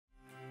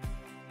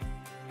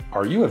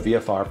Are you a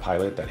VFR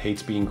pilot that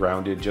hates being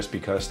grounded just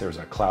because there's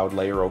a cloud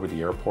layer over the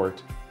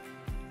airport?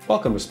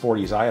 Welcome to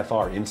Sporty's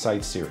IFR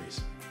Insights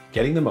series,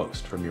 getting the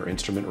most from your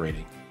instrument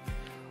rating.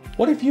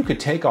 What if you could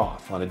take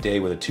off on a day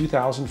with a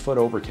 2,000-foot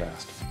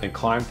overcast, then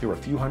climb through a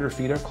few hundred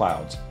feet of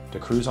clouds to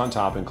cruise on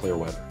top in clear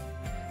weather?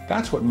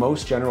 That's what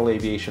most general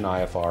aviation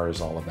IFR is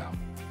all about.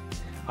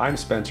 I'm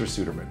Spencer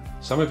Suderman.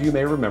 Some of you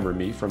may remember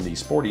me from the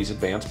Sporty's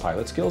Advanced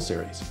Pilot Skills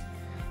Series.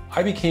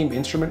 I became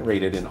instrument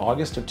rated in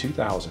August of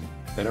 2000,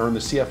 then earned the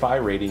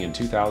CFI rating in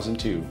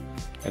 2002,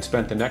 and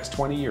spent the next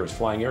 20 years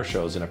flying air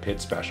shows in a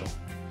pit special,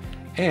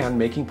 and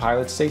making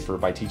pilots safer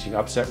by teaching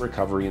upset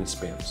recovery and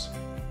spins.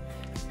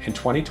 In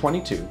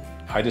 2022,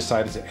 I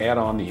decided to add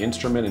on the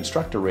instrument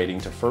instructor rating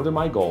to further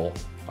my goal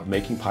of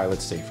making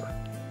pilots safer.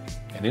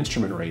 An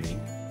instrument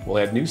rating will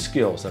add new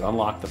skills that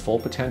unlock the full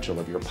potential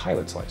of your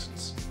pilot's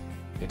license.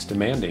 It's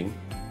demanding,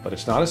 but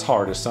it's not as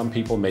hard as some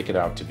people make it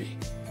out to be.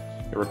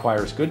 It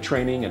requires good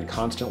training and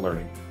constant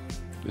learning.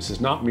 This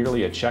is not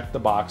merely a check the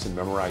box and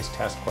memorize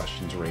test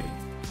questions rating.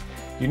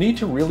 You need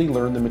to really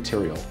learn the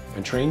material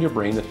and train your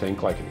brain to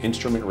think like an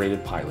instrument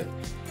rated pilot.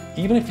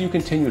 Even if you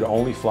continue to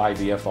only fly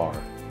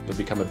VFR, you'll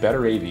become a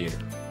better aviator.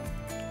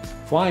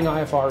 Flying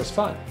IFR is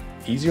fun,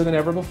 easier than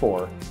ever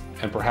before,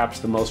 and perhaps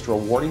the most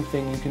rewarding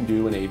thing you can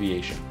do in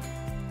aviation,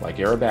 like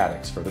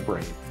aerobatics for the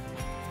brain.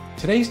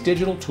 Today's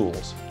digital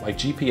tools, like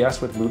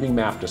GPS with moving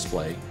map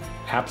display,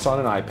 apps on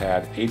an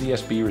iPad,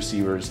 ADS-B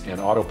receivers, and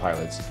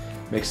autopilots,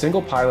 make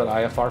single-pilot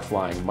IFR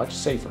flying much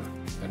safer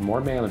and more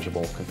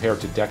manageable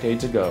compared to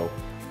decades ago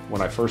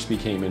when I first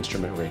became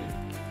instrument rated.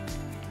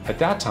 At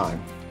that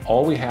time,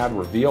 all we had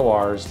were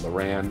VORs,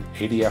 LORAN,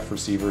 ADF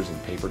receivers,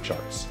 and paper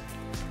charts.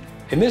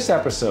 In this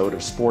episode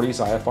of Sporty's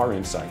IFR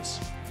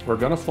Insights, we're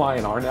going to fly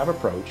an RNAV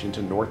approach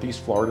into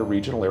Northeast Florida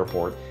Regional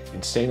Airport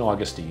in St.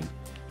 Augustine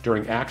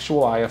during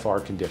actual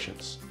IFR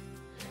conditions.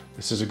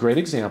 This is a great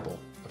example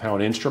of how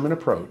an instrument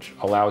approach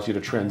allows you to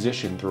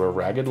transition through a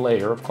ragged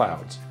layer of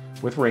clouds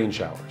with rain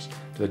showers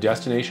to the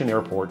destination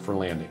airport for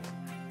landing.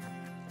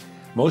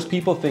 Most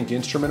people think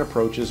instrument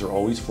approaches are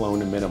always flown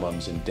to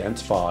minimums in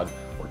dense fog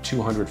or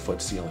 200-foot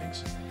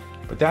ceilings,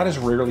 but that is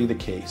rarely the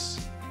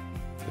case.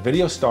 The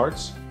video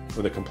starts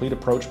with a complete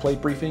approach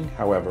plate briefing.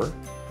 However,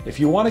 if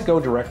you want to go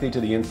directly to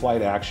the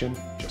in-flight action,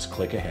 just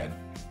click ahead.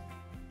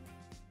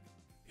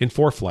 In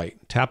ForeFlight,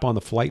 tap on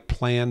the Flight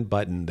Plan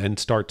button, then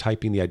start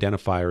typing the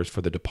identifiers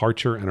for the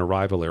departure and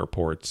arrival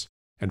airports,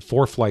 and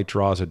ForeFlight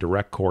draws a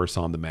direct course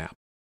on the map.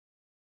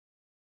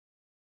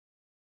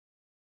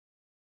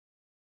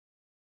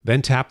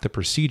 Then tap the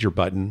Procedure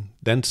button,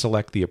 then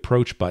select the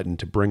Approach button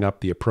to bring up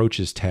the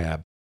Approaches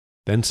tab,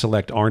 then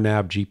select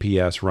RNAV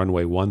GPS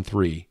Runway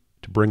 13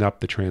 to bring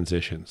up the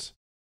transitions.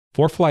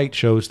 ForeFlight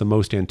shows the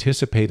most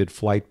anticipated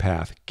flight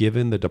path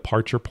given the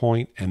departure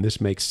point, and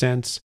this makes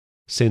sense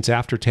since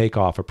after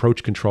takeoff,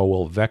 approach control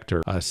will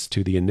vector us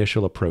to the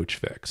initial approach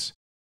fix.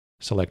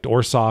 Select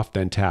ORSOF,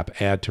 then tap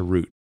Add to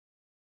Route.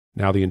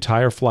 Now the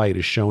entire flight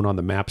is shown on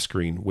the map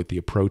screen with the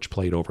approach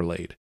plate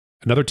overlaid.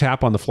 Another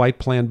tap on the Flight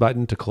Plan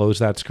button to close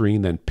that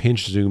screen, then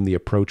pinch zoom the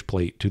approach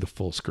plate to the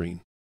full screen.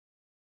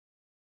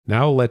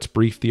 Now let's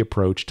brief the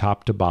approach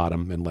top to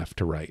bottom and left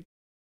to right.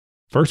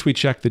 First, we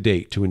check the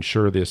date to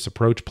ensure this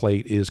approach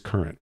plate is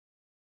current.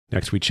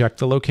 Next, we check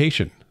the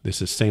location.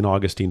 This is St.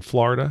 Augustine,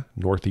 Florida,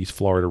 Northeast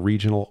Florida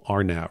Regional,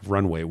 RNAV,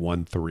 runway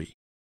 13.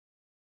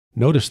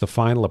 Notice the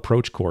final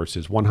approach course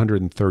is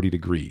 130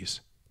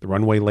 degrees. The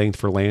runway length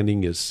for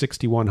landing is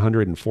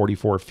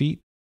 6,144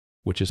 feet,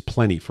 which is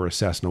plenty for a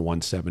Cessna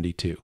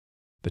 172.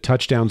 The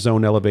touchdown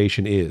zone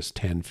elevation is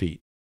 10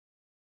 feet.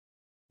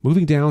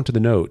 Moving down to the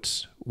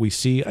notes, we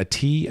see a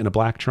T and a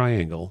black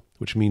triangle,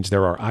 which means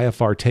there are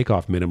IFR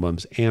takeoff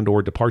minimums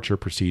and/or departure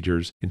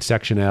procedures in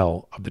Section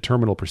L of the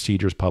Terminal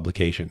Procedures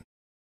publication.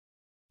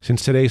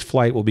 Since today's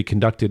flight will be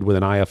conducted with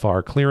an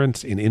IFR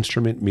clearance in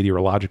instrument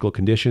meteorological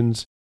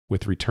conditions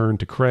with return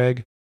to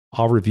Craig,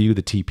 I'll review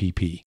the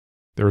TPP.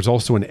 There is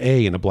also an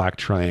A in a black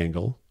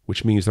triangle,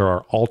 which means there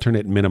are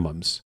alternate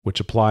minimums, which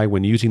apply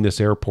when using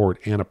this airport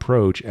and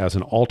approach as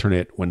an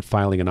alternate when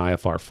filing an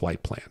IFR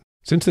flight plan.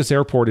 Since this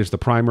airport is the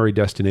primary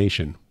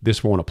destination,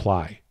 this won't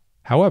apply.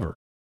 However,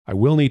 I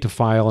will need to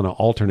file an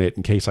alternate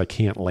in case I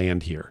can't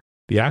land here.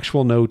 The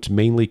actual notes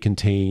mainly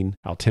contain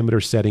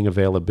altimeter setting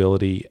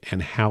availability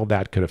and how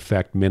that could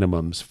affect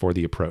minimums for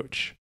the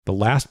approach. The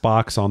last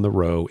box on the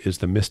row is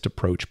the missed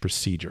approach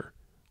procedure.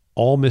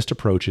 All missed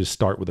approaches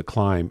start with a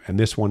climb, and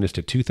this one is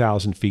to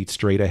 2,000 feet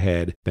straight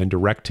ahead, then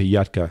direct to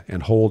Yutka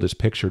and hold as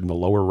pictured in the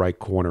lower right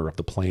corner of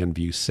the plan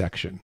view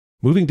section.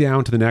 Moving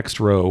down to the next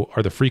row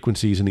are the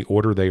frequencies in the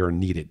order they are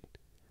needed.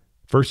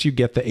 First you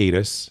get the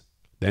ATIS,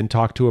 then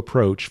talk to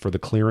approach for the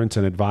clearance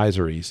and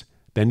advisories,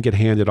 then get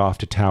handed off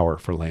to tower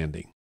for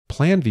landing.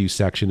 Plan view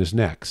section is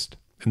next,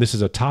 and this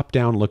is a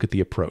top-down look at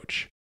the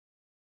approach.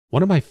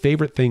 One of my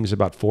favorite things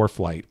about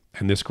ForeFlight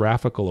and this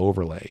graphical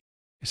overlay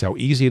is how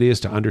easy it is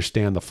to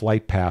understand the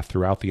flight path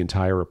throughout the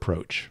entire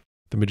approach.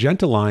 The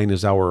magenta line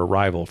is our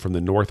arrival from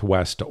the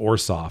northwest to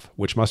ORSOF,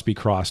 which must be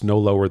crossed no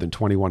lower than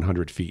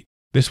 2,100 feet.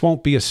 This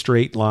won't be a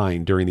straight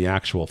line during the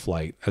actual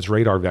flight, as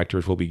radar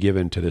vectors will be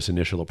given to this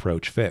initial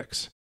approach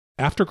fix.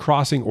 After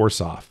crossing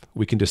Orsov,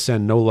 we can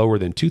descend no lower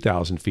than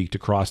 2,000 feet to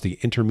cross the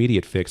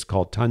intermediate fix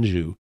called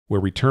Tunju,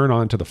 where we turn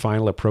onto the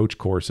final approach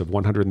course of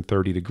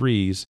 130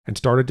 degrees and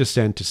start a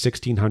descent to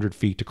 1,600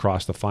 feet to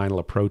cross the final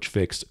approach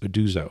fix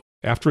Uduzo.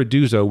 After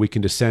Uduzo, we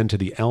can descend to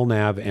the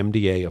RNAV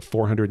MDA of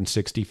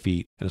 460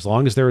 feet, and as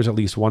long as there is at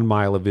least 1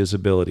 mile of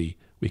visibility,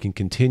 we can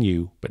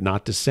continue but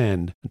not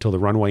descend until the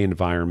runway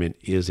environment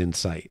is in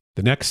sight.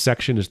 The next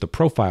section is the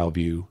profile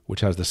view,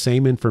 which has the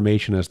same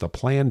information as the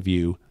plan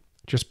view,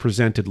 just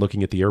presented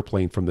looking at the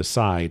airplane from the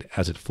side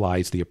as it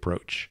flies the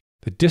approach.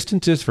 The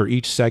distances for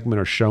each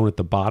segment are shown at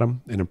the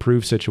bottom and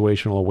improve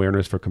situational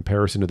awareness for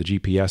comparison to the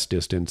GPS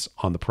distance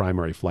on the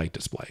primary flight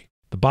display.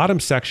 The bottom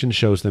section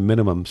shows the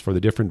minimums for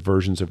the different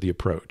versions of the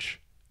approach.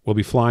 We'll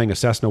be flying a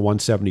Cessna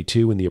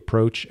 172 in the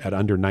approach at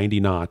under 90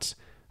 knots,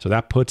 so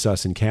that puts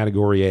us in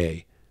Category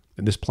A,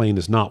 and this plane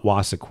is not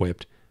WAAS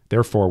equipped,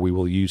 therefore we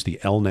will use the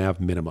RNAV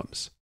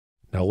minimums.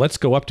 Now let's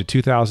go up to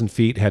 2,000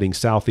 feet heading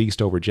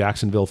southeast over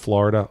Jacksonville,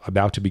 Florida,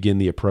 about to begin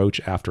the approach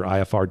after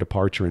IFR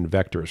departure and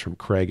vectors from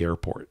Craig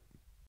Airport.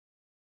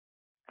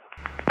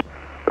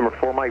 Number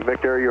 4 Mike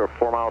Victor, you are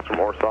 4 miles from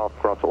Orsov,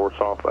 cross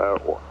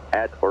Orsov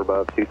at or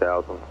above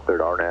 2,000,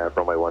 third RNAV,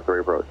 runway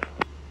 13 approach.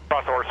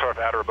 Cross Orsov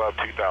at or above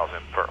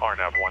 2,000 for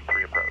RNAV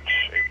 13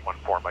 approach,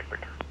 814 Mike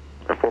Victor.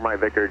 Number 4 Mike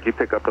Victor, did you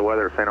pick up the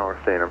weather at St.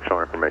 Augustine? I'm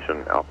showing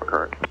information Alpha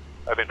current.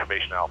 I have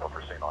information Alpha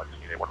for St.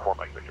 Augustine, 814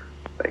 Mike Victor.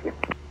 Thank you.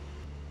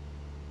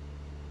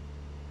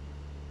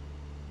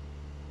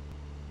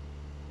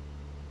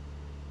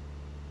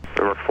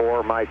 Number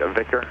 4 Mike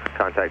Victor,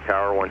 contact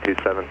tower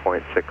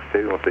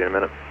 127.62, we'll see you in a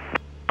minute.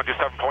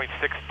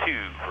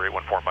 127.62 for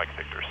 814 Mike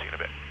Victor, see you in a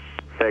bit.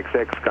 Tag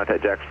 6,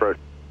 contact Jack's approach.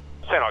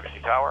 St.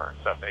 Augustine Tower,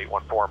 Cessna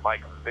 814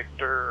 Mike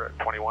Victor,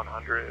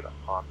 2100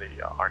 on the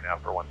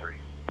RNAV for 13.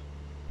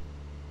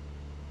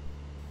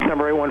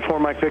 Number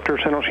 814 Mike Victor,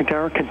 St. Augustine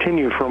Tower,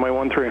 continue for runway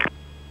 13.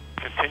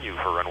 Continue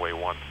for runway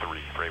 13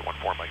 for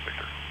 814 Mike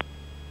Victor.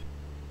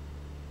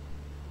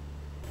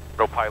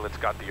 Pilot's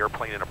got the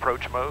airplane in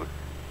approach mode,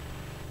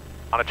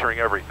 monitoring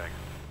everything.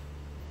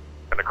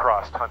 And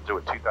across Tunzu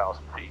at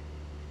 2,000 feet.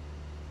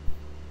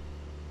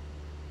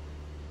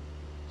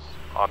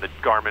 On the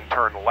Garmin,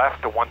 turn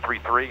left to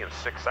 133 in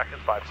 6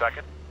 seconds, 5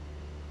 seconds.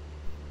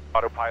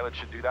 Autopilot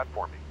should do that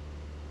for me.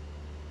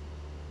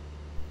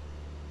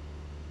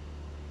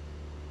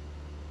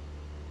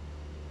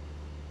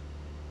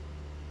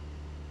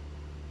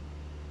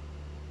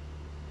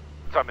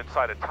 So I'm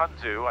inside of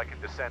Tunzu, I can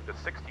descend to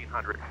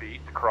 1,600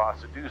 feet to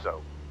cross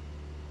Uduzo.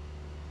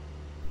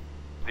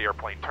 The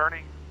airplane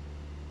turning.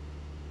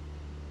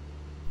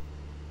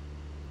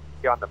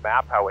 See on the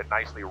map how it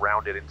nicely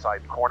rounded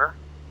inside the corner.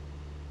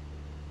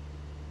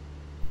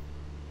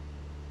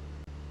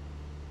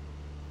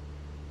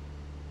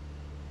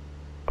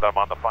 But I'm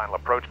on the final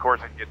approach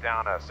course, I can get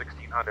down to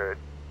 1,600.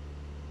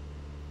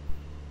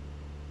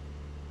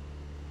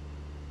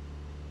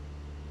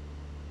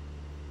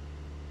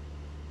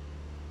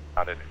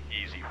 About an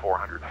easy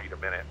 400 feet a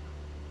minute.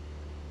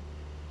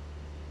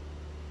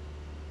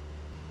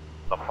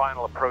 The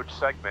final approach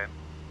segment,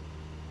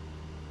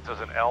 this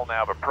is an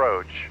LNAV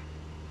approach,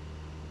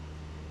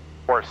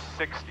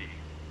 460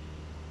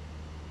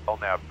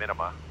 LNAV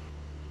minima.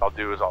 What I'll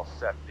do is I'll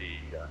set the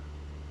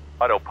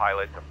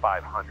autopilot to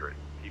 500,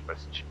 keep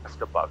us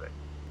just above it.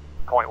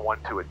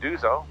 0.12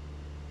 Uduzo.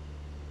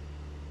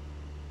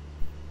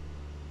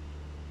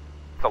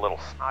 It's a little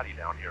snotty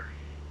down here.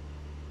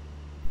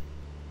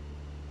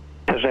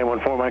 Cessna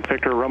 814 Mike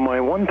Victor, runway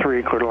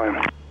 13, clear to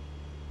land.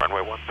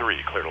 Runway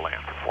 13, clear to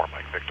land for 4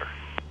 Mike Victor.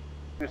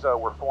 So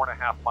we're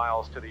 4.5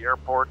 miles to the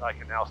airport. I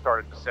can now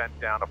start a descent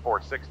down to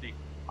 460.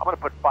 I'm going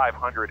to put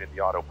 500 in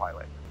the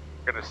autopilot.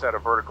 I'm going to set a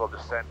vertical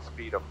descent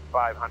speed of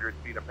 500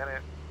 feet a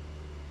minute.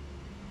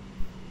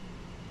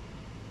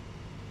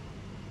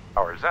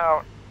 Power's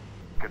out.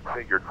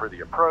 Configured for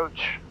the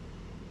approach.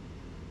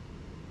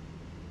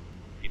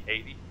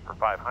 80 for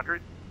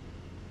 500.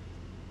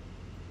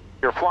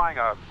 You're flying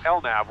a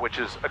LNAV, which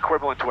is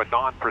equivalent to a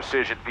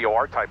non-precision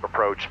VOR type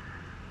approach.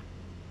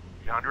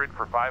 800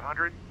 for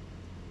 500.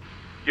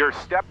 Your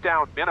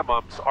step-down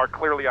minimums are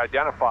clearly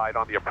identified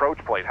on the approach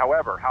plate.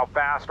 However, how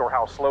fast or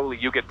how slowly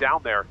you get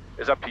down there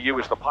is up to you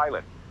as the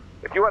pilot.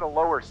 If you had a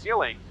lower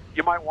ceiling,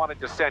 you might want to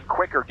descend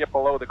quicker, get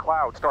below the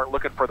cloud, start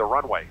looking for the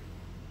runway.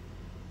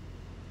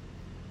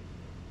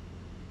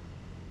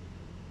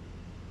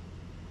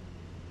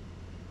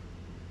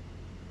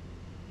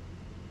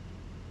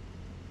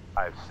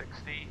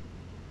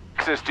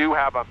 Fixes do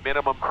have a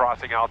minimum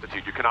crossing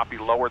altitude. You cannot be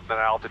lower than that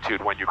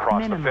altitude when you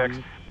cross the fix.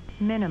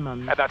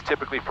 Minimum. And that's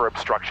typically for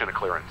obstruction of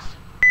clearance.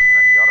 And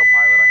at the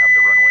autopilot, I have the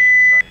runway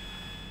in sight.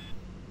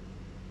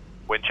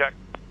 Wind check.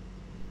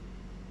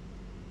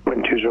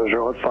 Wind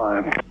 200 at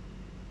 5.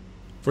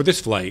 For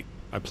this flight,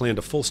 I planned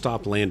a full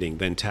stop landing,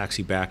 then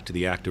taxi back to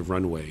the active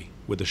runway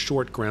with a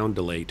short ground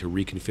delay to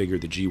reconfigure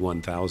the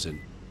G1000,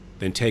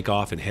 then take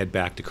off and head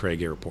back to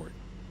Craig Airport.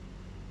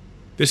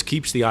 This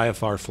keeps the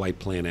IFR flight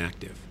plan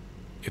active.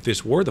 If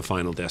this were the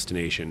final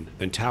destination,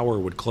 then Tower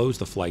would close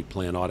the flight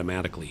plan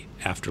automatically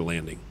after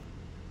landing.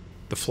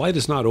 The flight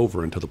is not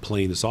over until the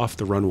plane is off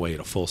the runway at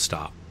a full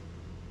stop.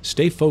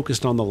 Stay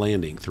focused on the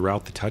landing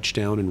throughout the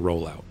touchdown and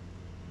rollout.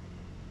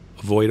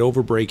 Avoid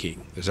overbraking,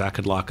 as that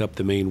could lock up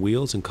the main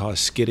wheels and cause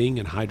skidding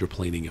and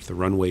hydroplaning if the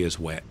runway is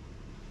wet.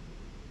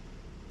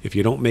 If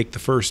you don't make the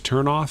first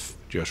turnoff,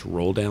 just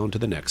roll down to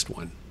the next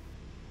one.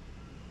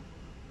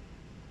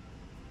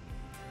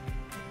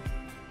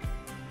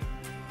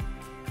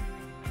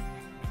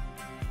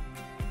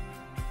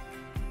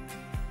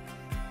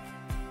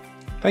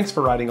 Thanks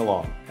for riding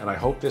along, and I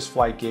hope this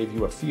flight gave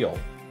you a feel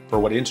for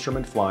what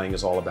instrument flying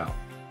is all about.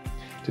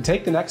 To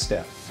take the next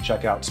step,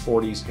 check out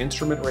Sporty's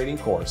instrument rating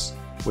course,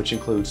 which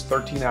includes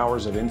 13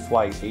 hours of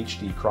in-flight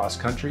HD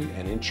cross-country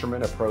and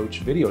instrument approach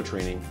video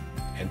training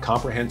and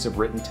comprehensive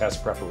written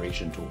test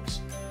preparation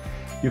tools.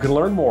 You can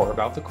learn more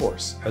about the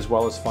course, as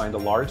well as find a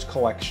large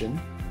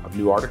collection of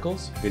new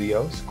articles,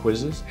 videos,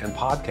 quizzes, and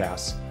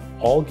podcasts,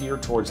 all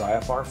geared towards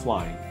IFR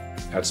flying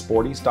at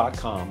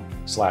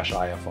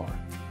sportys.com/IFR.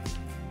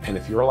 And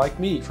if you're like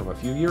me from a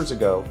few years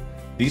ago,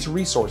 these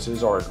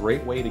resources are a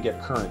great way to get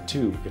current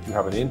too if you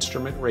have an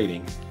instrument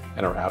rating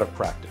and are out of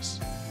practice.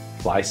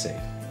 Fly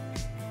safe.